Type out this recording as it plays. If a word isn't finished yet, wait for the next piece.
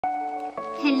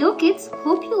Hello kids,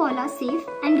 hope you all are safe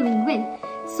and doing well.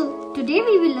 So today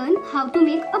we will learn how to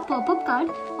make a pop-up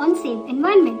card on safe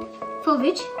environment, for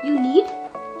which you need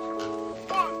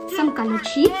some colored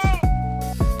sheets,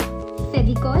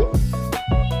 Fevicol,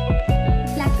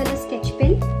 black color sketch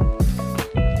pen.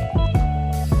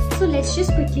 So let's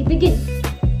just quickly begin.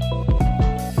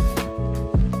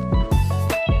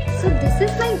 So this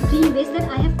is my green base that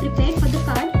I have prepared for the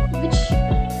card, which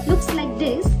looks like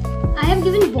this. I have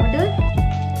given border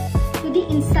to the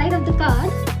inside of the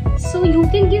card, so you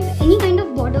can give any kind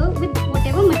of border with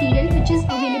whatever material which is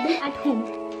available at home.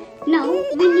 Now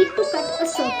we need to cut a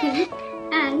circle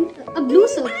and a blue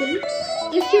circle.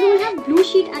 If you don't have blue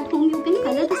sheet at home, you can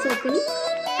color the circle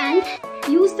and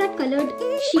use that colored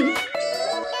sheet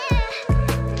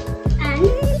and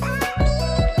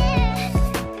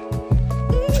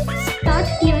start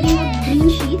tearing up green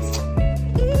sheets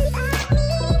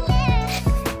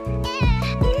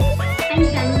and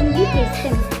randomly paste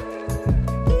them.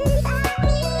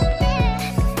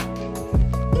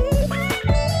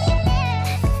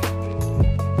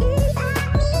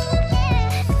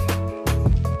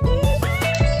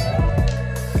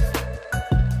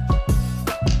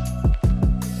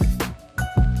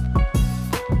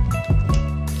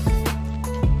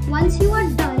 Once you are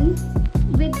done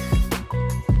with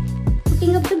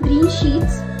putting up the green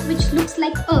sheets, which looks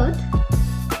like earth,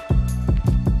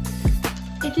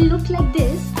 it will look like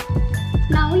this.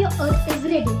 Now your earth is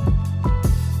ready.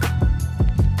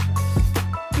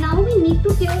 Now we need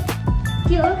to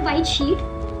tear white sheet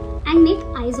and make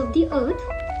eyes of the earth.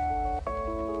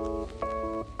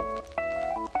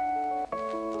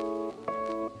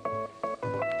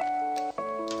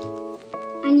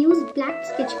 And use black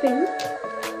sketch pen.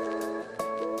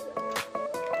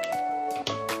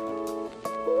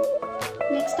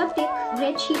 Next up, take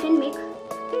red sheet and make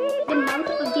the mouth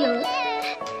of the earth.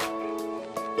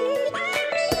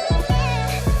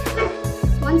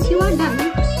 Once you are done,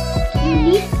 you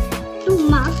need to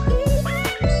mark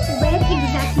where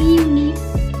exactly you need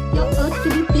your earth to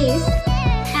be placed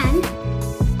and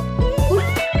put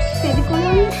Fevicol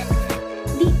on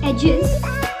the edges.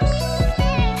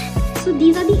 So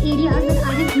these are the areas that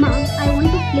I have marked. I want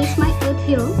to place my earth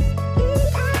here.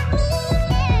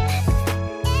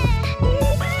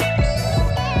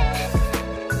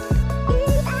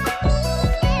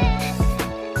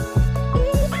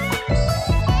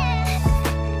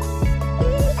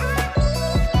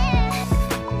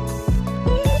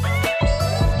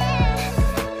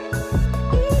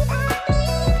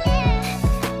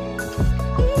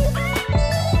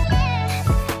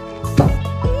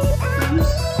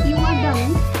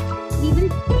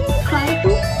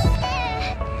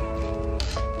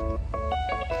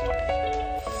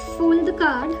 Fold the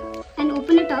card and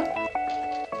open it up.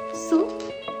 So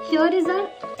here is our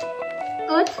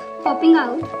earth popping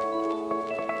out,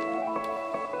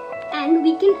 and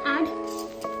we can add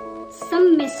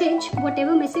some message,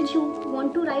 whatever message you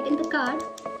want to write in the card.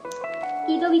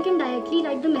 Either we can directly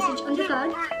write the message on the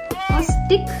card or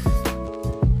stick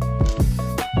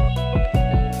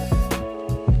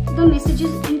the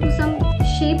messages into some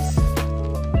shapes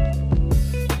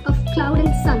of cloud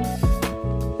and sun.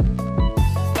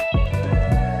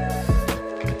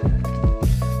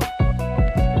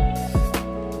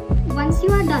 Once you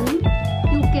are done,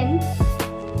 you can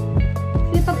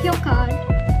flip up your card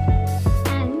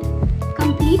and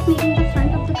complete making the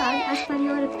front of the card as per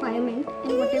your requirement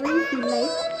and whatever you feel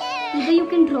like. Either you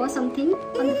can draw something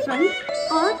on the front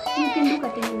or you can do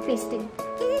cutting and pasting.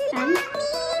 And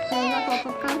here's our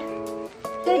pop-up card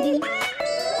ready.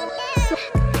 So,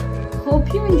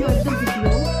 hope you enjoyed the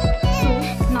video. So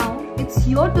now it's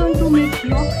your turn to make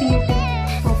your creativity